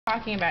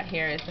talking about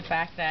here is the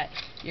fact that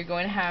you're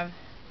going to have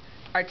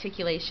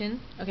articulation,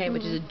 okay,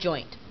 which is a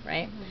joint,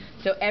 right?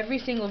 So every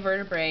single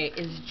vertebrae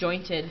is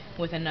jointed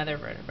with another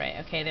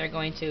vertebrae, okay? They're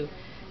going to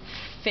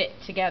fit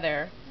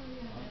together.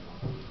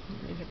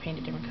 These are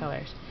painted different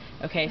colors.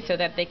 Okay, so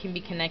that they can be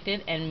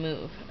connected and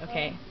move,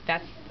 okay?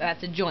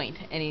 That's a joint,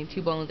 any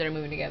two bones that are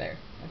moving together,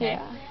 okay?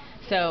 Yeah.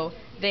 So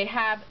they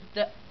have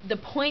the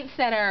points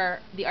that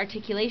are the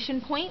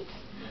articulation points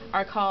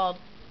are called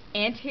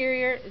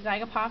anterior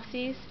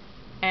zygapopses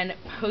and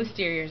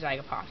posterior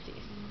zygapopses,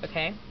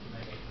 okay?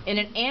 In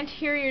an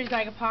anterior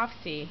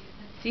zygapopsy,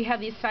 see how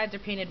these sides are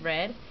painted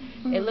red?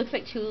 It looks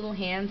like two little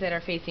hands that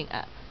are facing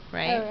up,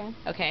 right?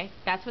 Okay,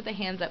 that's what the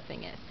hands up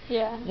thing is.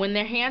 Yeah. When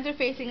their hands are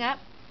facing up,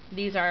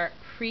 these are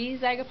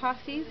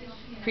pre-zygapopses.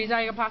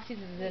 Pre-zygapopses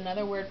is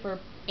another word for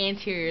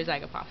anterior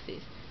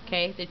zygapopses.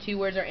 Okay, the two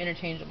words are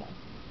interchangeable.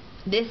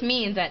 This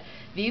means that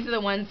these are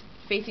the ones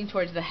facing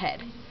towards the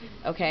head.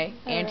 Okay,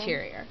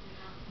 anterior.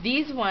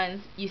 These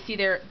ones, you see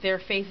they're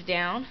face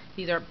down.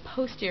 These are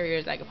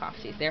posterior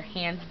zygapopses. They're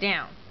hands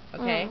down.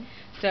 Okay,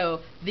 so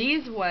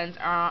these ones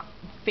are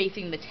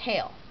facing the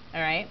tail.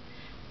 All right,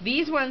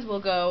 these ones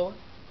will go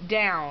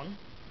down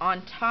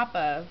on top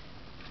of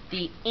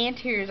the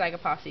anterior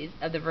zygapopses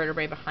of the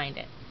vertebrae behind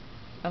it.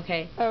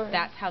 Okay,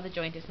 that's how the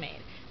joint is made.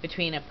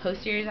 Between a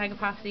posterior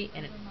zygapopsy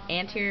and an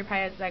anterior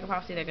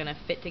zygapopsy, they're going to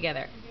fit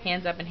together,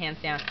 hands up and hands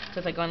down. So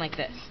it's like going like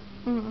this.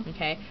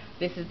 Okay,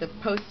 this is the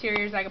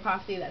posterior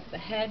zygapopsy, that's the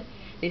head.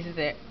 This is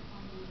the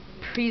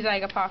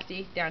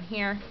pre-zygapopsy down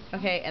here.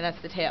 Okay, and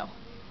that's the tail.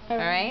 All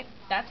right,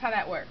 that's how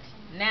that works.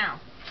 Now,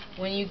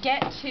 when you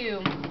get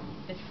to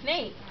the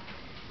snake,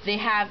 they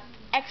have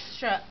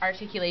extra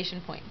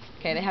articulation points.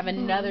 Okay, they have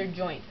another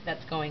joint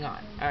that's going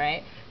on. All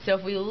right, so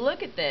if we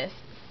look at this,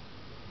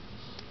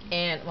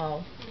 and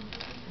well,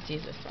 let's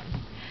use this one.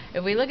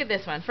 If we look at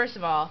this one, first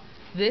of all,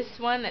 this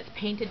one that's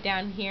painted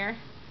down here,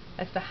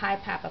 that's the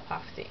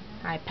hypapopsy.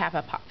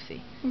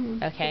 Hypapopsy.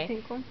 Okay. The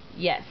pink one?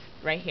 Yes,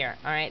 right here.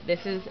 All right,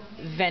 this is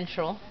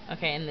ventral.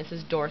 Okay, and this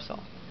is dorsal.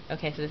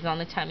 Okay, so this is on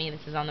the tummy,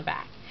 this is on the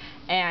back,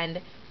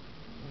 and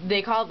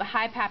they call it the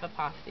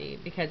hypapopsy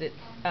because it's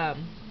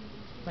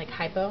like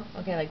hypo,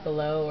 okay, like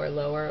below or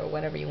lower or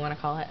whatever you want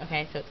to call it.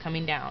 Okay, so it's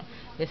coming down.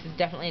 This is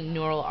definitely a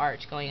neural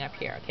arch going up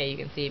here. Okay, you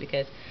can see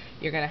because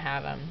you're gonna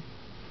have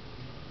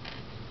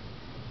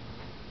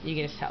you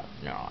can just tell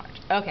it's neural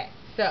arch. Okay,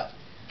 so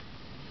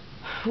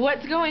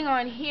what's going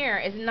on here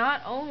is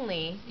not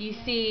only do you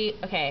see,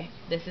 okay,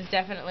 this is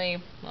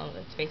definitely, well,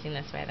 it's facing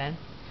this way then.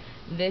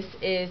 This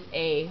is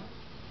a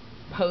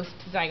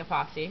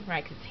post-zygapopsy,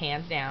 right, because it's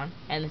hands down,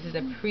 and this is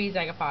a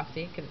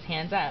pre-zygapopsy because it's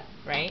hands up,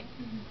 right,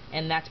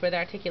 and that's where the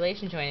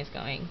articulation joint is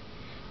going.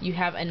 You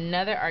have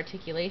another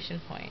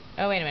articulation point.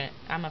 Oh, wait a minute,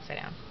 I'm upside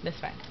down.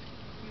 This way.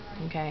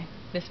 Okay,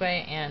 this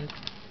way and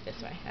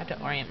this way. I have to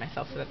orient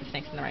myself so that the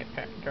snake's in the right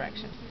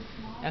direction.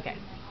 Okay,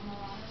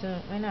 so,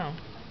 I know.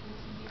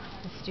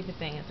 This stupid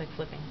thing, it's like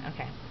flipping.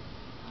 Okay.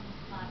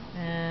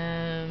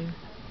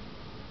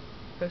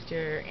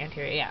 Posterior,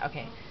 anterior, yeah,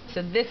 okay.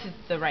 So this is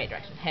the right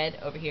direction. Head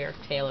over here,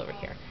 tail over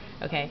here.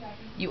 Okay.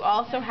 You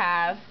also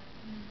have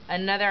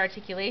another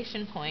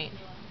articulation point,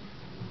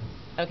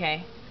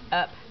 okay,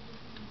 up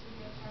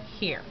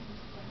here.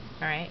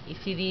 Alright, you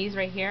see these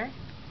right here?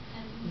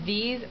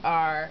 These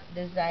are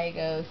the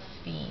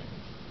zygospines,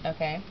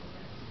 okay?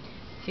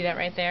 See that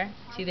right there?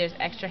 See there's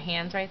extra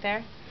hands right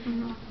there?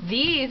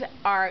 These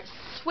are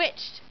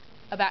switched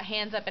about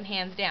hands up and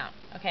hands down,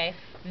 okay?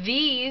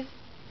 These,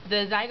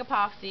 the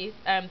zygapopses,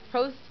 the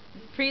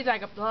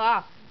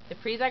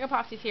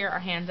pre-zygapopses here are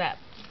hands up,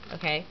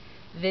 okay?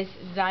 This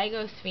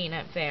zygospine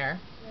up there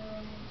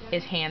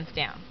is hands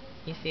down.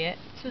 You see it?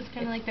 So it's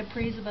kind of like the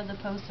pre is above the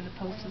post and the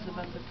post is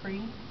above the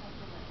pre?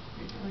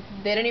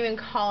 They don't even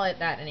call it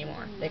that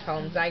anymore. They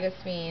call them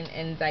zygospine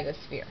and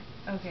zygosphere.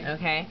 Okay.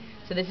 Okay?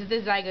 So this is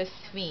the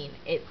zygospine.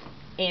 It's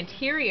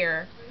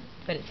anterior,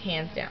 but it's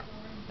hands down.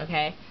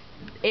 Okay?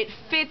 It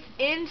fits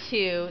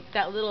into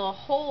that little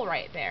hole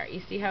right there.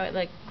 You see how it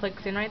like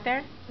clicks in right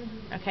there?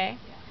 Okay?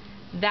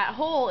 That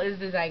hole is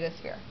the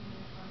zygosphere.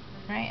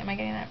 Right? Am I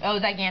getting that? Oh,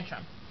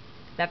 zygantrum.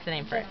 That's the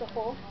name for it. The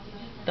hole?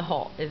 The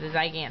hole is the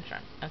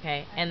zygantrum.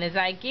 Okay? And the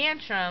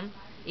zygantrum,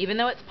 even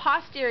though it's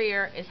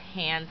posterior, is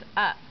hands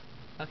up.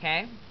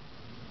 Okay?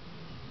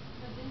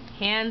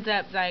 Hands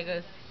up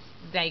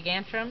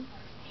zygantrum,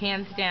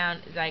 hands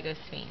down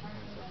zygospine.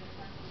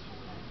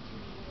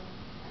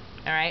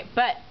 Alright?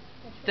 But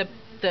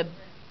the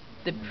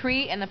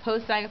pre and the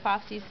post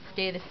zygapopses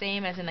stay the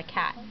same as in the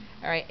cat.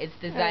 Alright? It's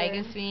the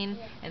zygospine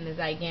and the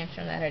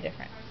zygantrum that are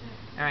different.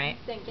 Alright?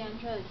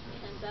 Zygantrum is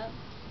hands up?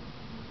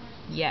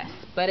 Yes,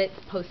 but it's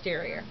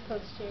posterior.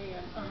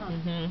 Posterior.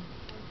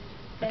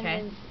 Okay?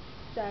 And then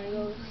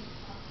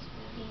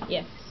zygospine?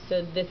 Yes.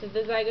 So this is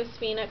the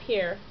zygospine up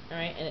here,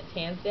 alright, and it's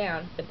hands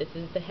down, but this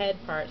is the head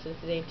part, so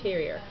this is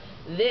anterior.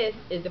 This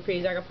is the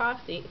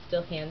pre-zygapopsy, it's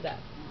still hands up.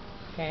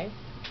 Okay?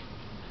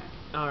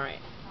 Alright.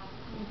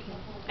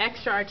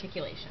 Extra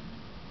articulation.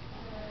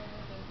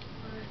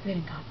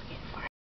 Getting complicated.